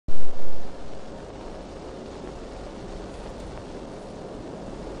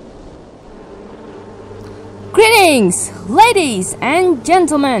Greetings, ladies and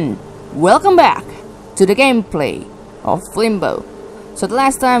gentlemen! Welcome back to the gameplay of Limbo. So the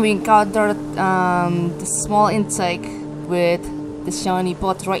last time we encountered the small intake with the shiny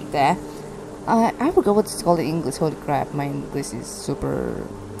bot right there. I forgot what it's called in English. Holy crap, my English is super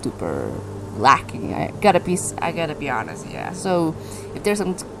duper lacking. I gotta be honest, yeah. So if there's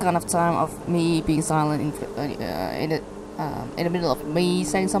some kind of time of me being silent in the middle of me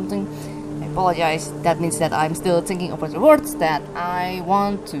saying something, I apologize. That means that I'm still thinking of the words that I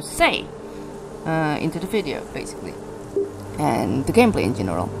want to say into the video, basically, and the gameplay in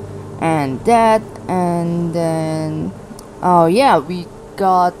general, and then oh yeah, we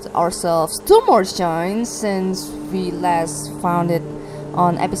got ourselves 2 more shines since we last found it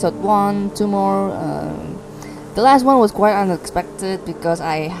on episode 1. 2 more. The last one was quite unexpected because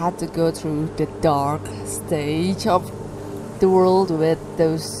I had to go through the dark stage of the world with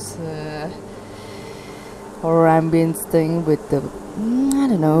those horror ambience thing with the I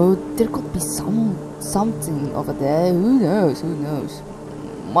don't know, there could be something over there. Who knows?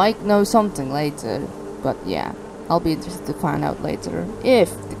 Might know something later, but yeah, I'll be interested to find out later if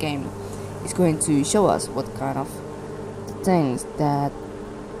the game is going to show us what kind of things that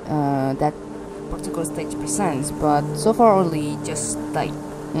that particular stage presents. But so far only just like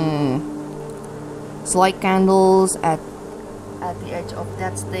slight candles at the edge of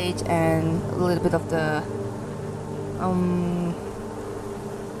that stage and a little bit of the I don't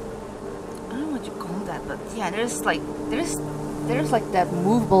know what you call that, but yeah, there's like that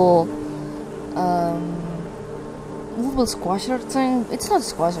movable squasher thing. It's not a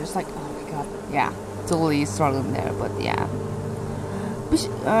squasher, it's like, oh my god, yeah, totally struggling there. But yeah,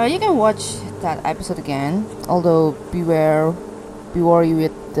 you can watch that episode again, although be wary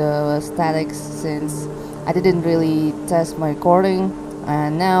with the statics, since I didn't really test my recording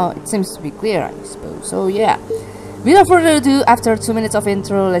and now it seems to be clear, I suppose. So yeah, without further ado, after 2 minutes of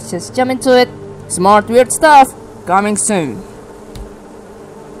intro, let's just jump into it. Smart weird stuff coming soon.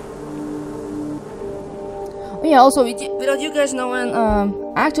 Oh yeah, also without you guys knowing,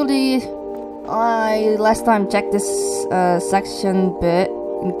 actually I last time checked this section bit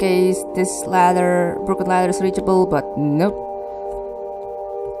in case this broken ladder is reachable, but nope.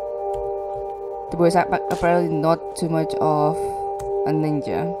 The boy is apparently not too much of a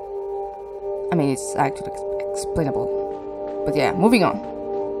ninja. I mean, it's actually explainable. But yeah, moving on.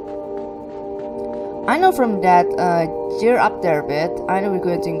 I know from that gear up there bit, I know we're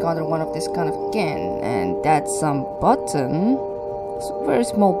going to encounter one of this kind of again, and that's some button. It's a very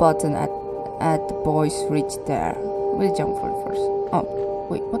small button at the boy's reach there. We'll jump for it first. Oh,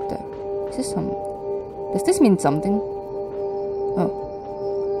 wait, what the? Is this some? Does this mean something? Oh.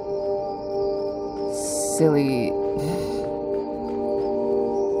 Silly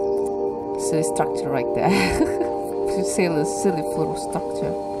structure right there. silly floor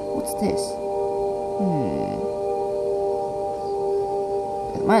structure. What's this?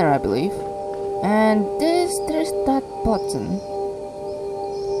 Miner, I believe. And there's that button.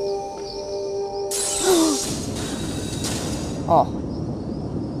 Oh,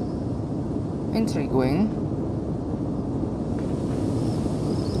 intriguing.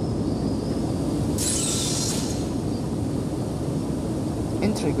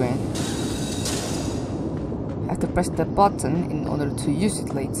 Have to press the button in order to use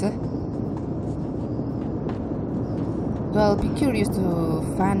it later. So I'll be curious to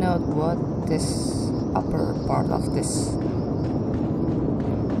find out what this upper part of this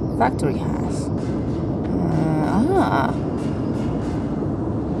factory has.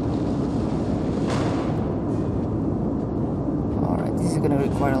 Alright, this is gonna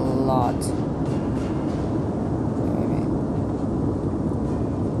require a lot.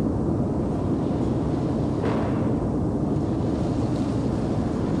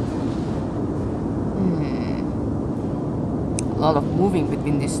 A lot of moving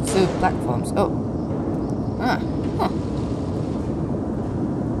between these 2 platforms. Oh,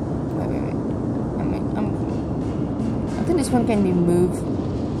 Wait. I think this one can be moved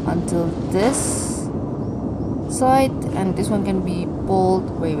until this side, and this one can be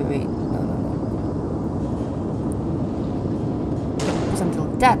pulled. Wait. No. Just until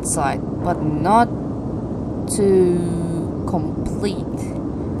that side, but not to complete.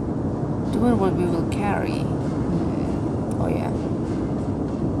 Doing what we will carry. Oh yeah,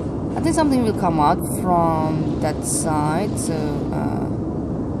 I think something will come out from that side, so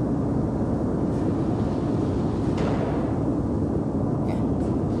yeah,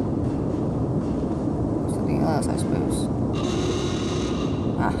 something else, I suppose.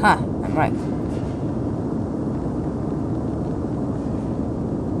 Aha, I'm right.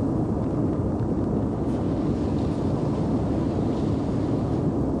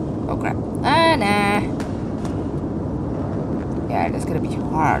 it's gonna be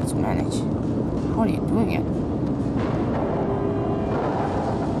hard to manage. How are you doing it?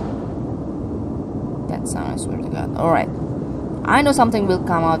 That sound, I swear to God. Alright. I know something will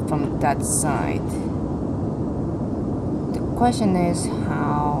come out from that side. The question is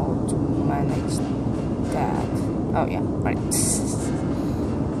how to manage that. Oh yeah, right.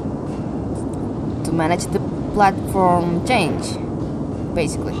 To manage the platform change,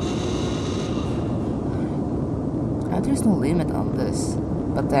 basically. There's no limit on this,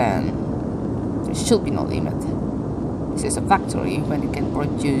 but then there should be no limit. This is a factory when it can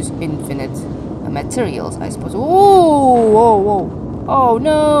produce infinite materials, I suppose. Oh, whoa, whoa. Oh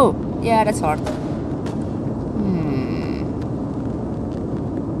no! Yeah, that's hard.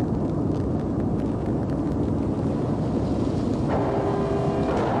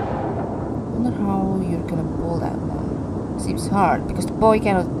 Wonder how you're gonna pull that one. Seems hard because the boy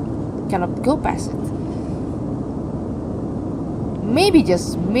cannot go past it. Maybe,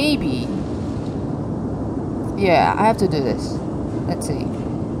 just maybe. Yeah, I have to do this. Let's see.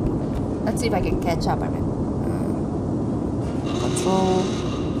 Let's see if I can catch up. I mean, control.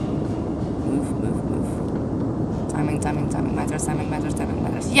 Move, move, move. Timing, timing, timing matters. Timing matters. Timing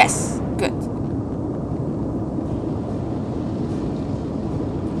matters. Yes, good.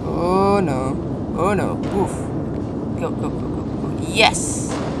 Oh no! Oh no! Oof! Go, go, go, go, go!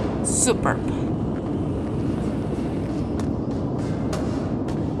 Yes! Superb.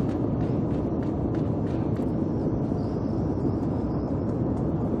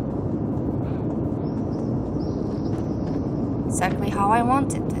 Exactly how I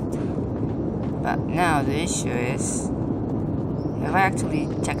wanted it. But now the issue is, have I actually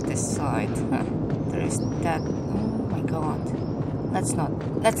checked this side? Huh. There is that. Oh my god. Let's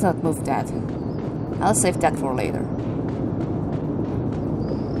not move that. I'll save that for later.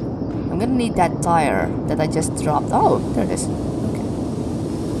 I'm gonna need that tire that I just dropped. Oh, there it is. Okay.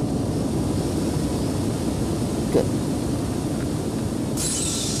 Good.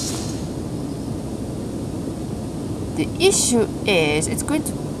 The issue is, it's going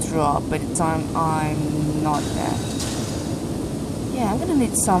to drop by the time I'm not there. Yeah, I'm gonna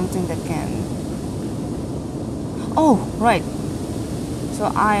need something that can... Oh, right.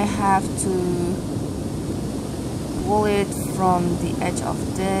 So I have to pull it from the edge of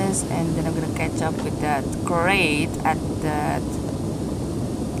this, and then I'm gonna catch up with that crate at that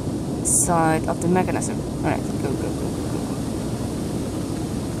side of the mechanism. Alright, go, go, go, go, go.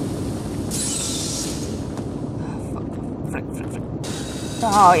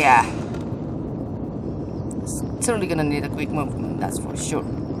 Oh yeah, certainly gonna need a quick movement, that's for sure.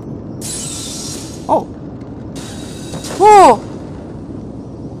 Oh! Whoa!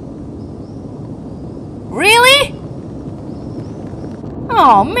 Really?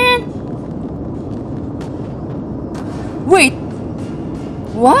 Oh man! Wait!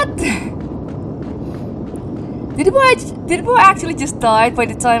 What? Did the boy actually just die by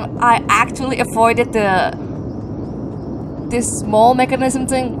the time I actually avoided this small mechanism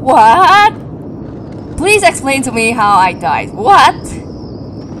thing? What? Please explain to me how I died. What?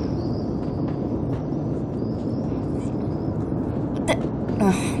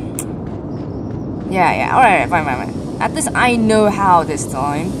 Yeah, alright, fine. At least I know how this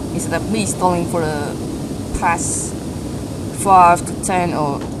time, instead of me stalling for the past 5 to 10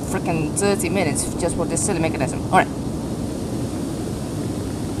 or freaking 30 minutes just for this silly mechanism. Alright.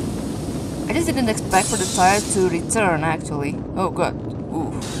 I just didn't expect for the tire to return, actually. Oh god.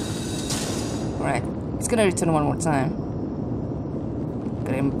 Ooh. Alright. It's gonna return one more time.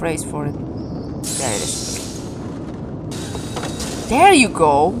 Gotta embrace for it. There it is. There you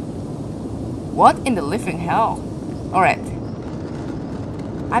go! What in the living hell? Alright.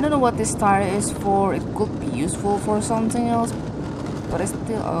 I don't know what this tire is for. It could be useful for something else. But it's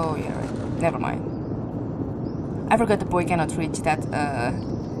still... Oh yeah, right. Never mind. I forgot the boy cannot reach that,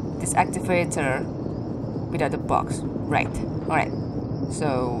 this activator without the box. Right. Alright.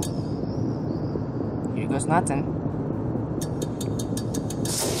 So... here goes nothing.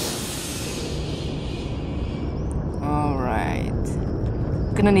 Alright.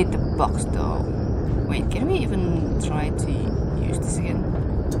 Gonna need the box though. Wait, can we even try to use this again?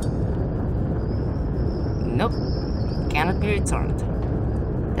 Nope. Cannot be returned.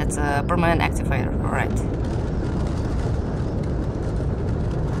 That's a permanent activator. Alright.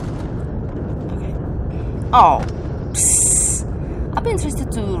 Okay. Oh. Psst. I'd be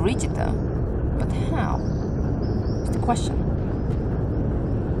interested to reach it though. But how? That's the question.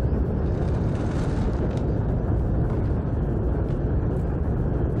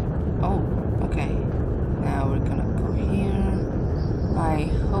 Oh, okay. Now we're gonna go here. I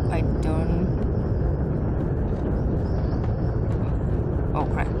hope I don't... Oh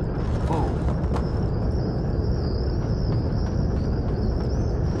crap. Oh.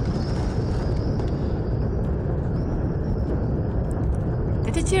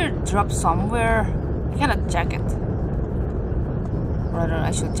 Did the chair drop somewhere? I cannot check it. Rather,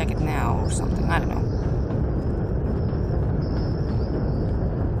 I should check it now or something. I don't know.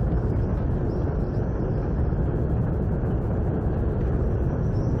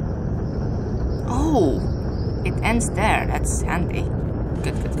 Oh! It ends there. That's handy.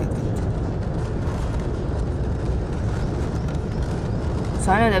 Good.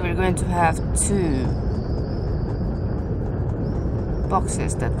 So I know that we're going to have 2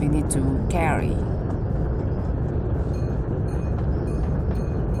 boxes that we need to carry.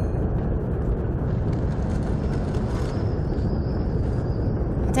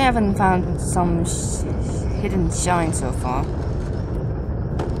 I haven't found some hidden shine so far.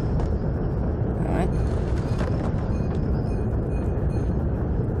 Alright.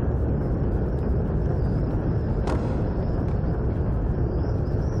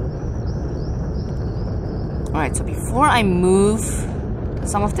 Alright, so before I move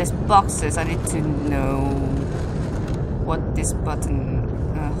some of these boxes, I need to know what this button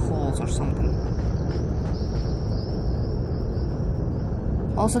holds or something.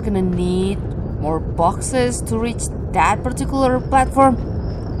 Also gonna need more boxes to reach that particular platform.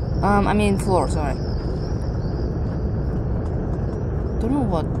 I mean floor, sorry. Don't know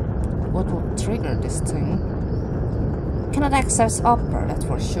what will trigger this thing. Cannot access upper, that's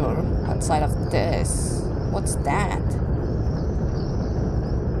for sure. Outside of this. What's that?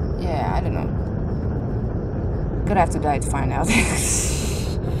 Yeah, I don't know. Gonna have to die to find out.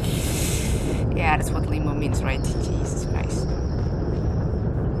 Yeah, that's what limbo means, right? Jesus Christ.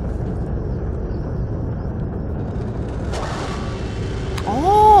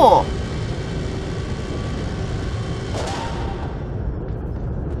 Oh!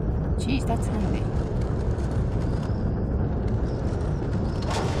 Jeez, that's handy.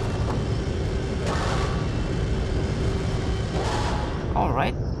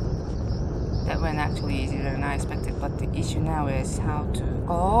 Alright. That went actually easier than I expected, but the issue now is how to...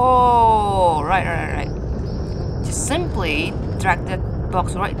 Oh! Right. Just simply drag that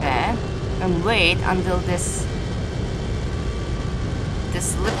box right there and wait until this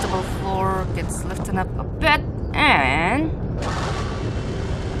liftable floor gets lifted up a bit, and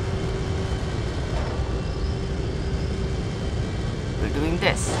we're doing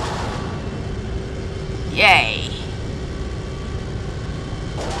this. Yay!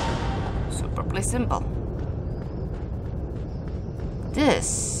 Superbly simple.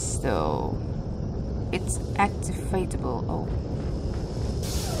 This, though, it's activatable. Oh.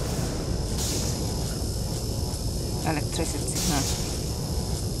 Electricity, huh?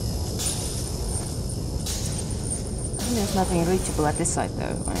 There's nothing reachable at this side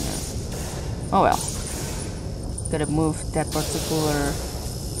though, I know. Oh well. Gotta move that particular...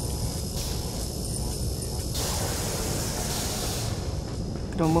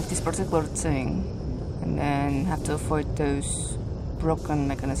 Gotta move this particular thing. And then have to avoid those broken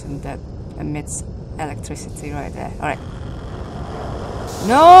mechanisms that emits electricity right there. Alright.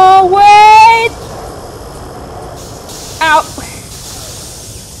 No, wait! Ow!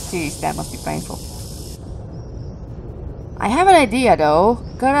 Jeez, that must be painful. I have an idea though.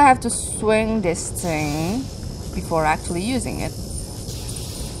 Gotta have to swing this thing before actually using it.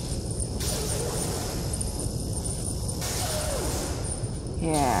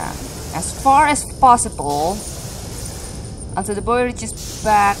 Yeah, as far as possible until the boy reaches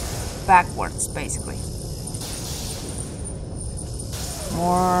backwards, basically.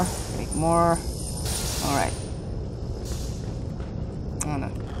 More, take more. All right. Oh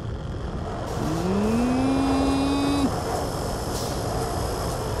no.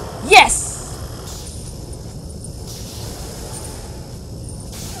 Yes!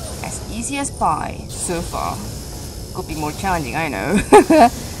 As easy as pie so far. Could be more challenging, I know.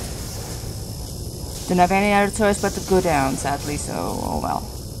 Don't have any other choice but to go down, sadly, so oh well.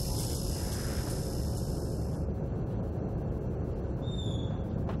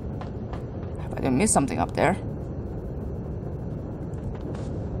 Hope I didn't miss something up there.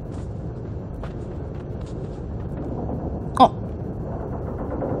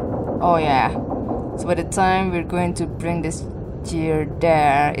 Oh yeah, so by the time we're going to bring this gear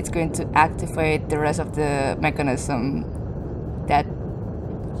there, it's going to activate the rest of the mechanism that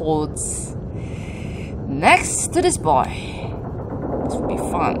holds next to this boy. This will be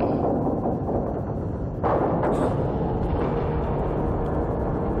fun.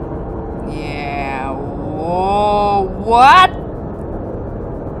 Yeah, whoa, what?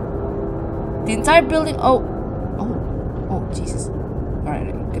 The entire building, oh, Jesus. Alright,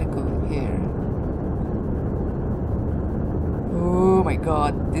 I'm gonna go here. Oh my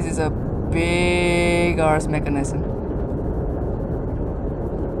god, this is a big arse mechanism.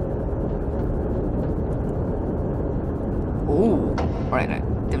 Oh, alright, I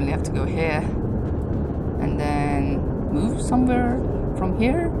definitely have to go here. And then move somewhere from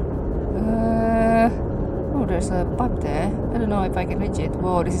here. Oh, there's a pipe there. I don't know if I can reach it.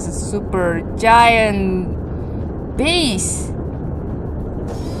 Whoa, this is a super giant base.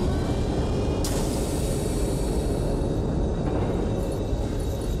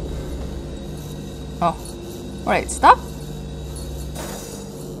 Oh, alright, stop.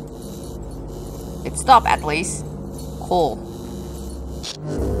 It stopped at least. Cool.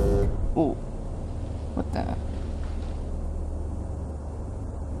 Ooh. What the?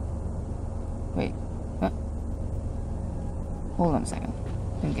 Wait. What? Hold on a second.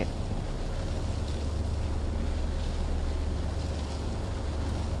 Let me get.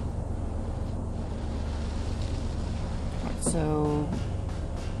 Right, so.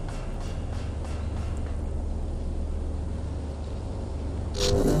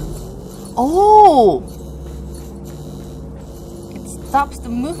 Oh! It stops the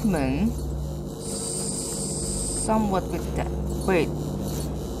movement somewhat with that. Wait,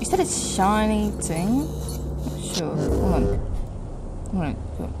 is that a shiny thing? Not sure. Hold on. Alright,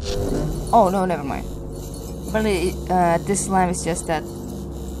 good. Oh no, never mind. Apparently, this lamp is just that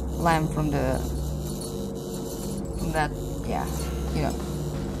lamp from that. Yeah, you know.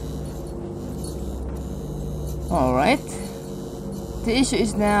 Alright. The issue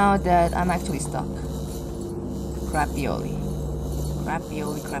is now that I'm actually stuck. Crapioli.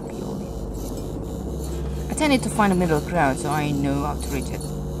 Crapioli, crapioli. I think I need to find a middle ground so I know how to reach it.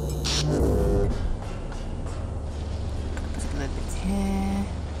 Put a little bit here.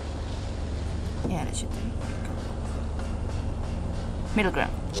 Yeah, that should be good. Middle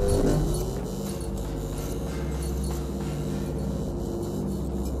ground.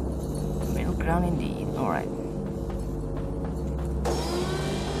 Middle ground indeed. Alright.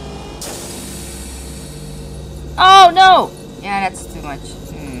 Oh no! Yeah, that's too much.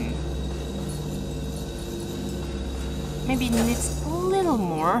 Maybe it needs a little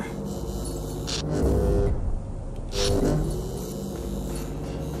more.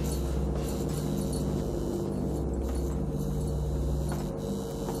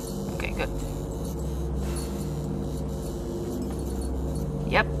 Okay, good.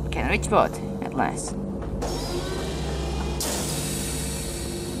 Yep, can reach both at last.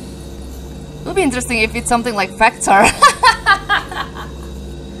 It would be interesting if it's something like Vector.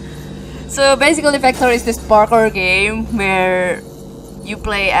 So basically Vector is this parkour game where you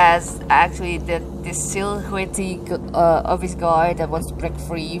play as actually this silhouette office guy that wants to break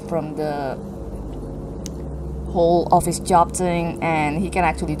free from the whole office job thing, and he can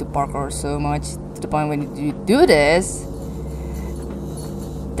actually do parkour so much to the point when you do this,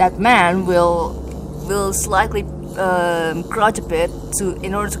 that man will slightly crouch a bit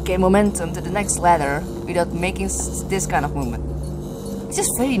in order to gain momentum to the next ladder without making this kind of movement. It's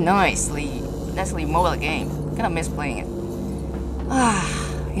just very nicely mobile game. Kinda miss playing it.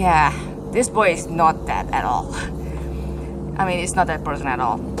 Yeah, this boy is not that at all. I mean, it's not that person at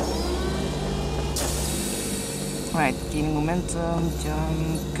all. Alright, gaining momentum,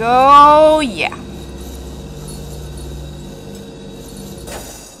 jump, go, yeah.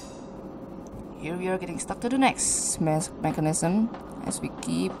 Here we are getting stuck to the next mechanism as we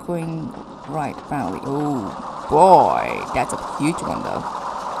keep going right, apparently. Oh boy, that's a huge one though.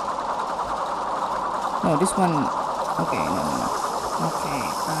 No, this one. Okay, no.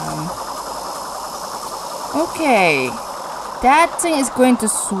 Okay, that thing is going to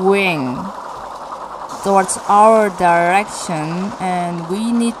swing towards our direction, and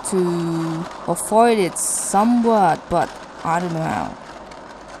we need to avoid it somewhat, but I don't know how.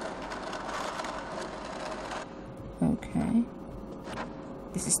 Okay,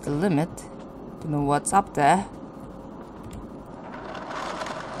 this is the limit. Don't know what's up there.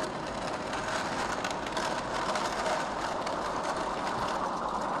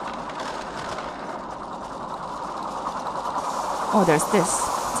 Oh, there's this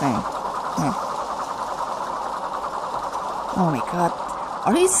thing. Oh my god.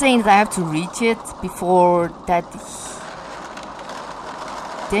 Are you saying that I have to reach it before that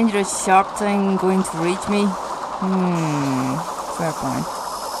dangerous sharp thing going to reach me? Fair point.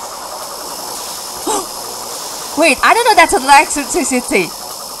 Wait, I don't know that's electricity.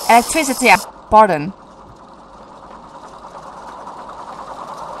 Electricity, pardon.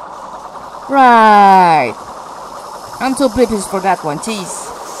 Right. I'm too oblivious for that one, jeez.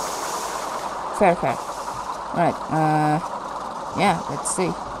 Fair. Alright, Yeah, let's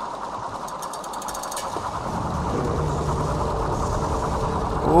see.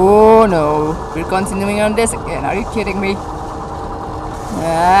 Oh no, we're continuing on this again. Are you kidding me?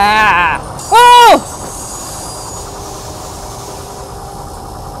 Ah! Oh!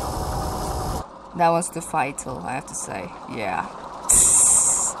 That was the vital, I have to say. Yeah.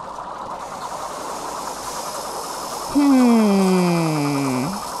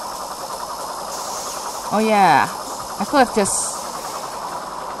 Oh yeah, I could have just...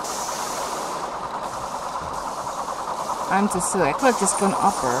 I'm too silly. I could have just gone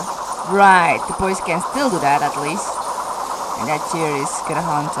upper. Right, the boys can still do that at least. And that cheer is gonna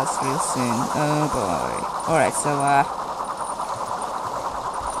haunt us real soon. Oh boy. Alright, so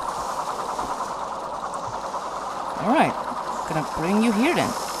alright, gonna bring you here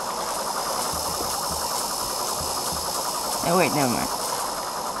then. Oh wait, never mind.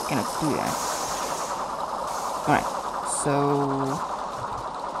 Cannot do that. Alright, so...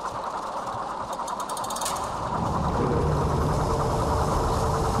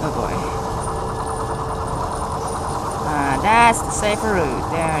 Oh boy. That's the safer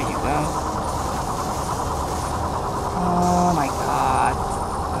route. There you go. Oh my god.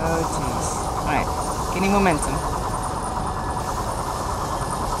 Oh jeez. Alright, getting momentum.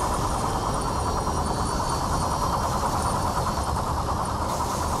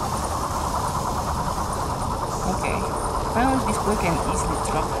 Okay. Apparently this boy can easily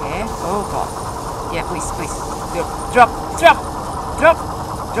drop here. Oh god. Yeah, please, please. Drop, drop, drop,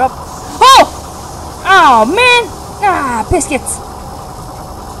 drop. Oh! Oh man! Ah, biscuits!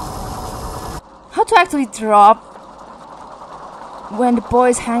 How to actually drop when the boy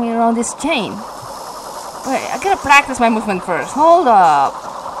is hanging around this chain? Wait, I gotta practice my movement first. Hold up.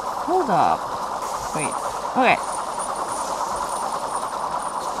 Hold up. Wait. Okay.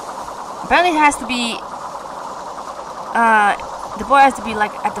 Apparently it has to be... the boy has to be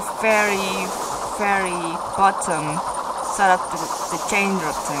like at the very bottom side of the chain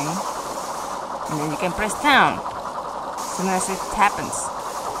drop thing. And then you can press down as soon as it happens.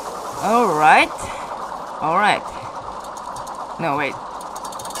 Alright. Alright. No, wait.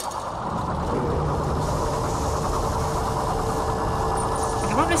 I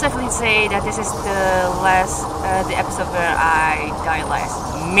can probably safely say that this is the episode where I die last.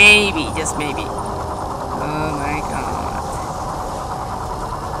 Maybe, just maybe. Oh my god.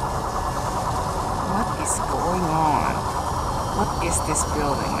 What is going on? What is this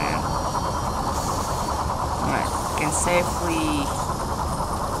building, man? Alright, can safely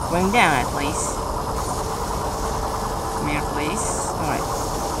going down at least. Come here, please. Alright.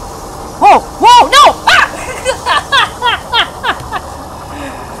 Whoa! Whoa! No! Ah!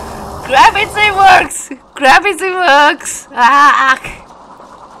 Gravity works! Gravity works! Ah!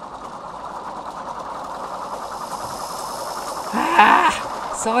 Ah!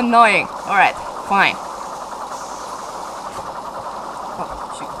 So annoying. Alright, fine.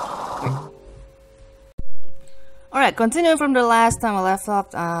 Alright, continuing from the last time I left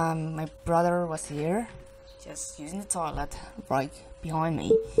off, my brother was here, just using the toilet right behind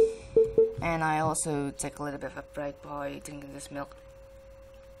me. And I also take a little bit of a break by drinking this milk.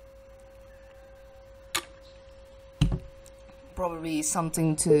 Probably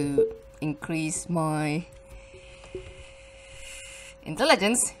something to increase my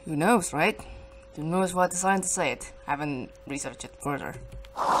intelligence. Who knows, right? Who knows what the scientists say it. I haven't researched it further.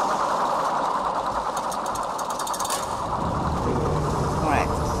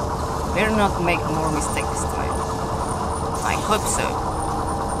 Better not make more mistakes this time. I hope so.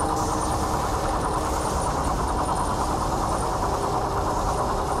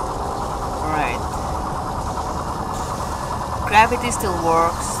 Alright. Gravity still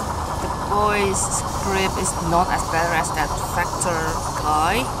works. The boy's script is not as better as that Factor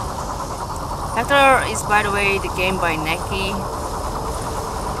guy. Factor is, by the way, the game by Neki.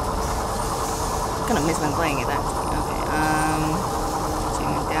 I kinda miss when playing it actually. Okay,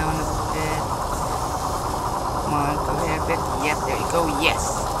 turn it down a bit. Come on, go here a bit. Yep, there you go. Yes.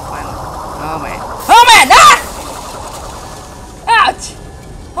 Finally. Oh man. Oh man! Ah! Ouch!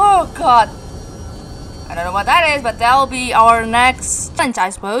 Oh god. I don't know what that is, but that'll be our next challenge, I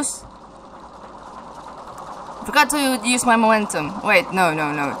suppose. Forgot to use my momentum. Wait, no.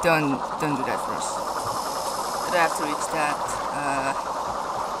 Don't do that first. Gonna have to reach that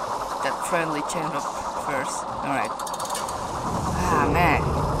friendly chain up first. Alright. Ah man.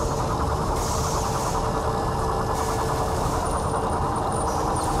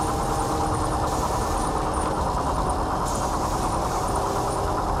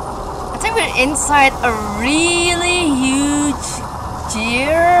 I think we're inside a really huge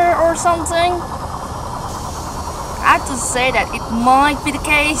gear or something. I have to say that it might be the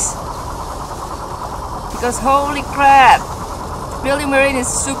case. Because holy crap, building marine is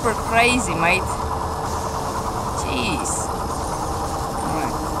super crazy, mate. Jeez.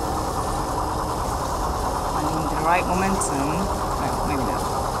 Alright. Finding the right momentum. No, maybe not.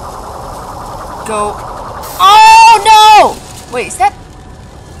 Go. Oh no! Wait, is that?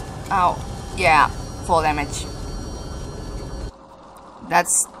 Oh, yeah, full damage.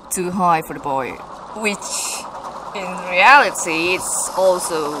 That's too high for the boy. Which, in reality, it's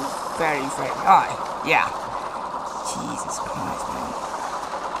also very, very high. Yeah. Jesus Christ, man.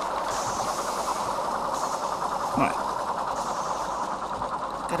 Alright.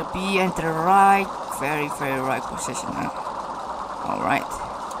 Gotta be at the right, very, very right position now. Alright.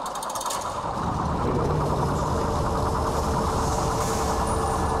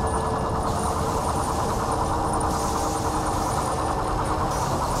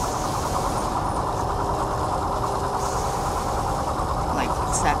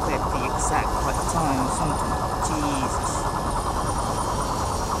 Exactly at the exact right time or something. Jesus.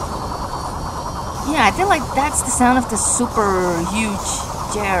 Yeah, I feel like that's the sound of the super huge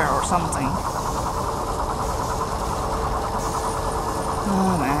chair or something.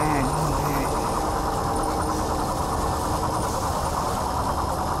 Oh man, okay.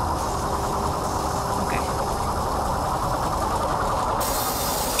 Okay.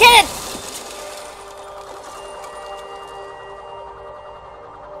 Get it!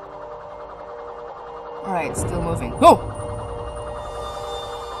 Alright, still moving. Whoa!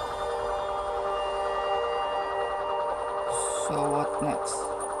 So what next?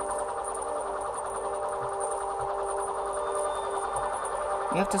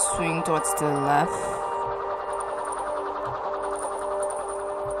 We have to swing towards the left.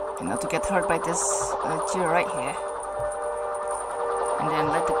 And not to get hurt by this chair right here. And then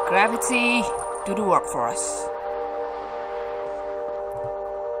let the gravity do the work for us.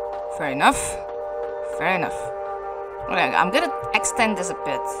 Fair enough. Fair enough. Okay, I'm gonna extend this a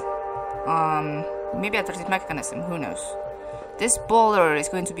bit. Maybe a threat mechanism, who knows. This boulder is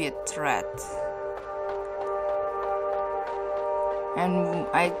going to be a threat. And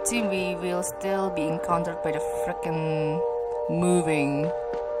I think we will still be encountered by the frickin' moving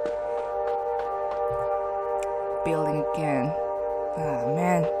building again. Ah,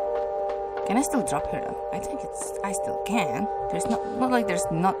 man. Can I still drop here though? I think I still can. There's not like there's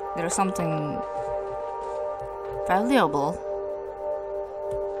something valuable.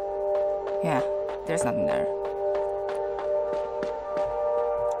 Yeah, there's nothing there.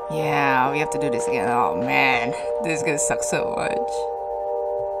 Yeah, we have to do this again. Oh man, this is gonna suck so much.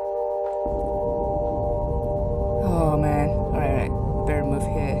 Oh man, alright, better move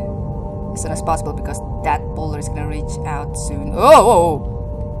here as soon as possible because that boulder is gonna reach out soon.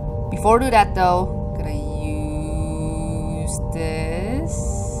 Oh! Before I do that though, gonna use this.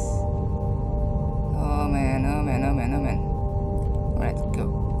 Oh man, oh man, oh man, oh man. Alright,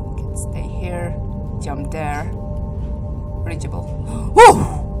 go. Can stay here, jump there. Reachable.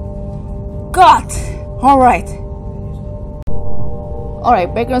 Woo! God! Alright.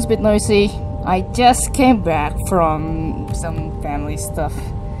 Alright, background's a bit noisy. I just came back from some family stuff.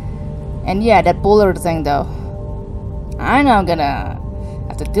 And yeah, that boulder thing though. I'm now gonna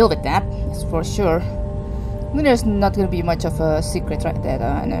have to deal with that, that's for sure. I mean, there's not gonna be much of a secret right there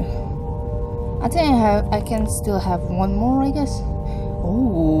though, I know. I think I can still have one more, I guess.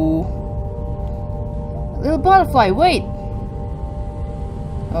 Oh. Little butterfly, wait!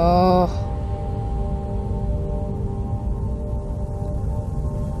 Oh.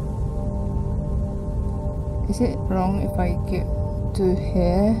 Is it wrong if I get to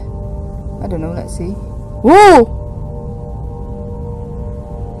here? I don't know, let's see. Whoa!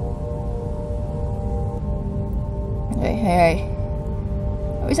 Hey.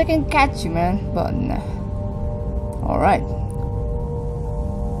 I wish I can catch you, man, but nah. Alright.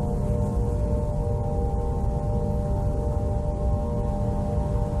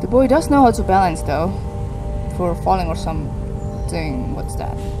 The boy does know how to balance though. For falling or something. What's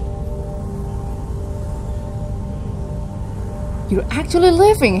that? You're actually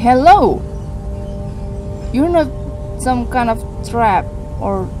living! Hello! You're not some kind of trap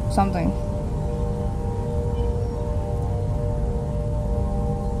or something.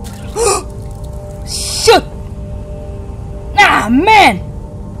 Shoot! Ah, man!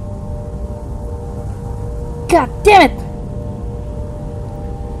 God damn it!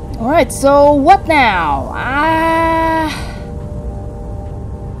 Alright, so what now?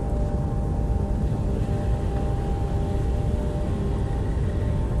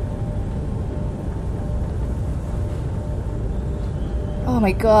 Oh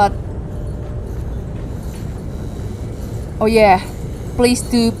my god. Oh yeah, please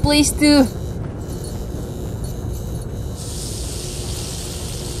do, please do.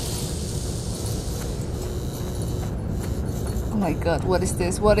 Oh my god, what is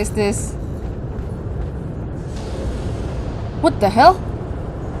this? What is this? What the hell?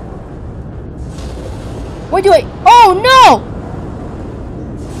 Why do I... Oh no!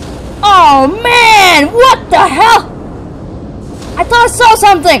 Oh man! What the hell? I thought I saw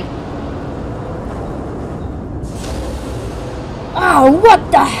something! Oh,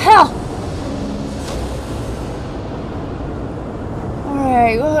 what the hell?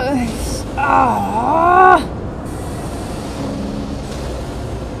 Alright,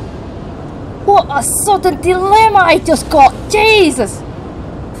 what a sudden dilemma I just got! Jesus!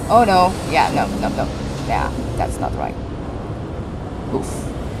 Oh no, yeah, no. Yeah, that's not right. Oof.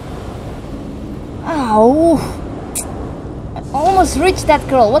 Ow! I almost reached that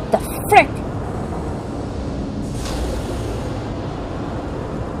girl, what the frick?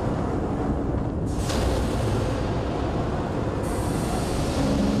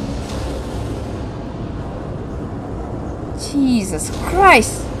 Jesus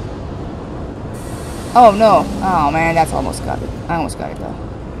Christ! Oh no! Oh man, that's almost got it. I almost got it though.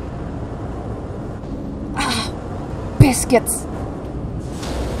 Ah! Biscuits!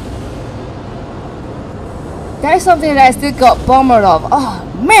 That is something that I still got bummered of. Oh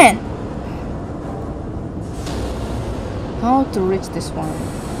man! How to reach this one?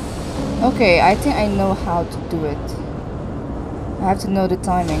 Okay, I think I know how to do it. I have to know the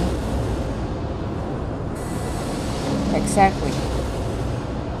timing. Exactly.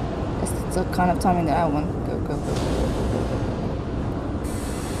 That's the kind of timing that I want. Go, go, go.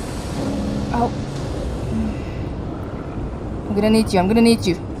 Ow. I'm gonna need you. I'm gonna need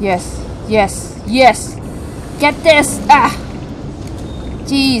you. Yes. Yes. Yes. Get this. Ah.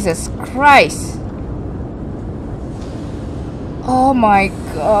 Jesus Christ. Oh my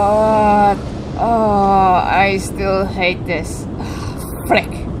god. Oh, I still hate this. Frick.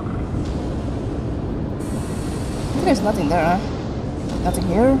 There's nothing there, huh? Nothing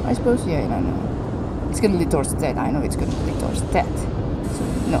here, I suppose? Yeah, no. It's gonna lead towards that. I know it's gonna lead towards that. So,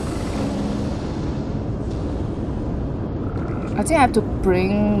 no. I think I have to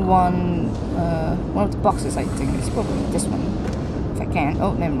bring one of the boxes, I think. It's probably this one. If I can.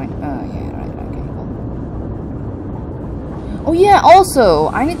 Oh, never mind. Yeah, right, okay, cool. Oh yeah, also,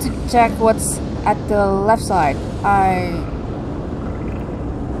 I need to check what's at the left side. I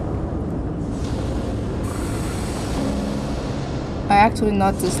actually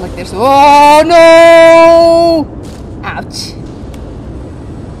noticed like there's... Oh no! Ouch!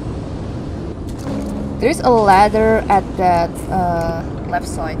 There's a ladder at that left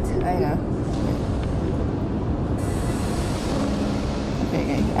side. I know.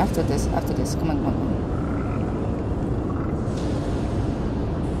 Okay, after this, come on, come on.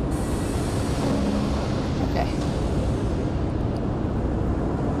 Okay.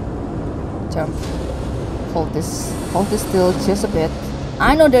 Jump. Hold this still just a bit.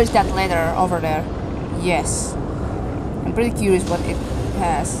 I know there's that ladder over there. Yes. I'm pretty curious what it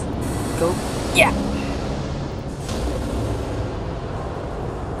has. Go. Yeah.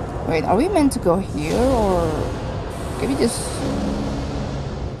 Wait, are we meant to go here or can we just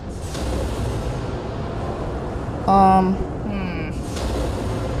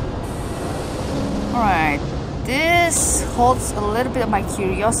Alright. This holds a little bit of my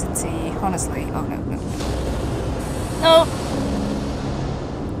curiosity, honestly. Oh no. No!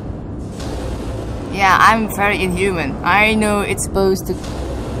 Yeah, I'm very inhuman. I know it's supposed to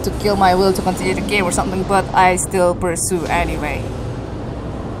kill my will to continue the game or something, but I still pursue anyway.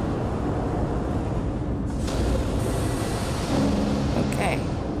 Okay.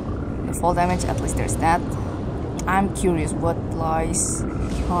 The fall damage, at least there's that. I'm curious what lies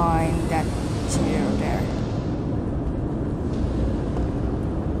behind that chair there.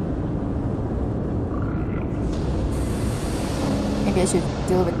 Maybe I should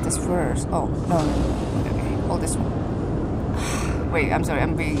deal with this first. Oh, no. Okay, hold this one. Wait, I'm sorry,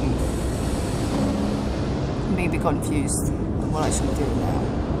 I'm being a bit confused on what I should do now.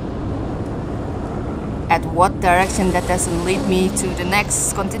 At what direction that doesn't lead me to the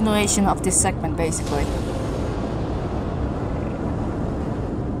next continuation of this segment, basically.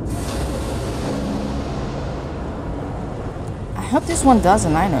 I hope this one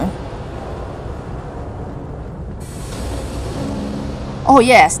doesn't, I know. Oh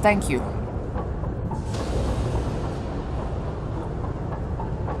yes, thank you.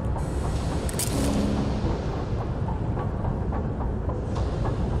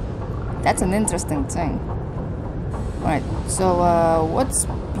 That's an interesting thing. Alright, so what's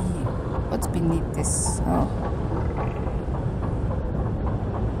beneath this? Oh.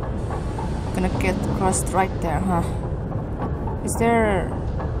 gonna get crossed right there, huh? Is there...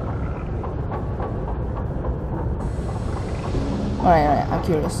 Alright, I'm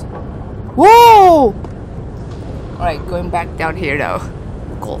curious. Whoa! Alright, going back down here though.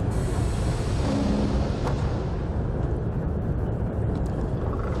 Cool.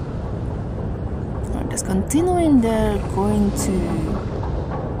 Alright, just continuing there, going to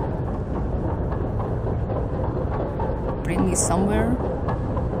bring me somewhere.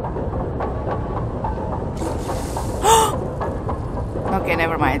 Okay,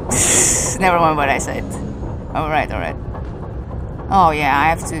 never mind. Never mind what I said. Alright. Oh yeah, I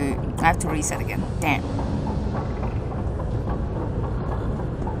have to reset again. Damn.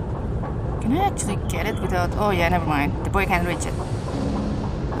 Can I actually get it without... Oh yeah, never mind. The boy can't reach it.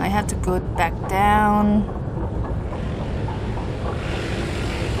 I have to go back down.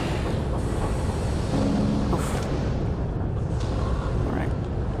 Oof. Alright.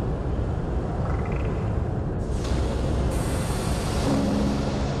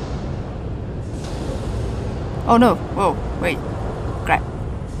 Oh no! Whoa, wait. Crap.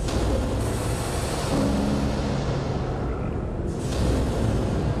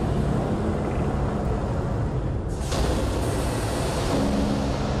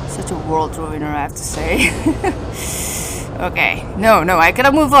 Such a world ruiner, I have to say. Okay. No, I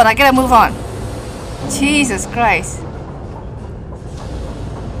gotta move on. Jesus Christ.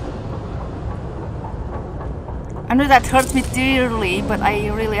 I know that hurts me dearly, but I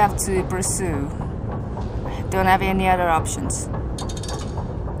really have to pursue. Don't have any other options.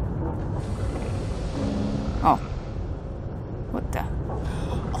 Oh. What the?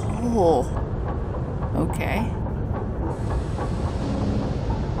 Oh. Okay.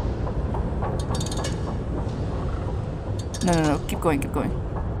 No. Keep going.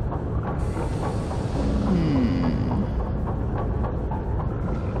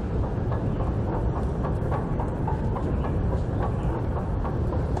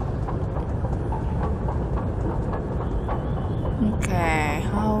 Okay,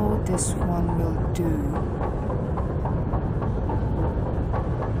 how this one will do?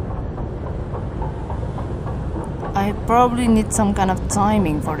 I probably need some kind of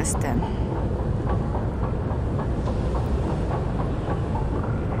timing for this then.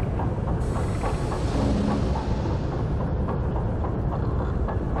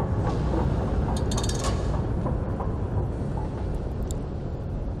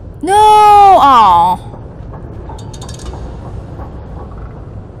 No! Aww.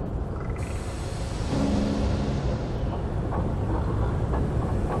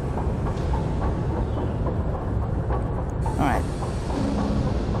 Alright.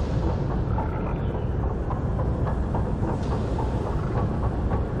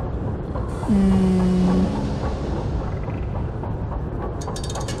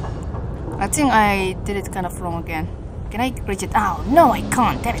 I think I did it kind of wrong again. Can I reach it? Oh, no, I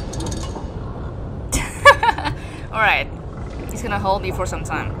can't. Damn it. Alright. He's gonna hold me for some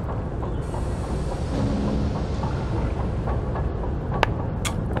time.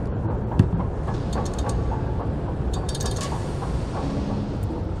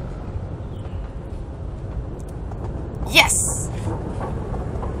 Yes!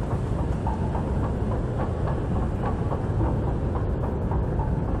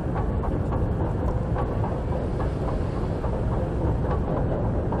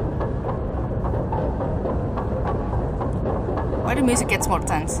 Why the music gets more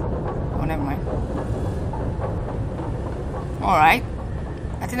tense? Oh, never mind. Alright.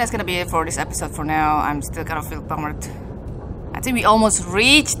 I think that's gonna be it for this episode for now. I'm still gonna feel bummed. I think we almost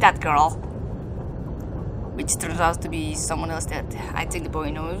reached that girl. Which turns out to be someone else that I think the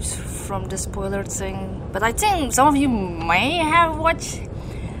boy knows from the spoiler thing. But I think some of you may have watched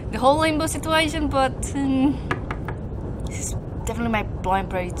the whole Limbo situation, but this is definitely my blind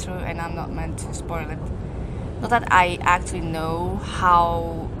playthrough and I'm not meant to spoil it. Not that I actually know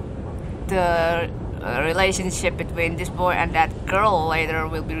how the relationship between this boy and that girl later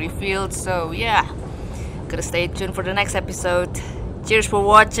will be revealed, so yeah, gotta stay tuned for the next episode. Cheers for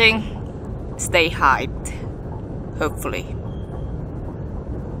watching, stay hyped, hopefully.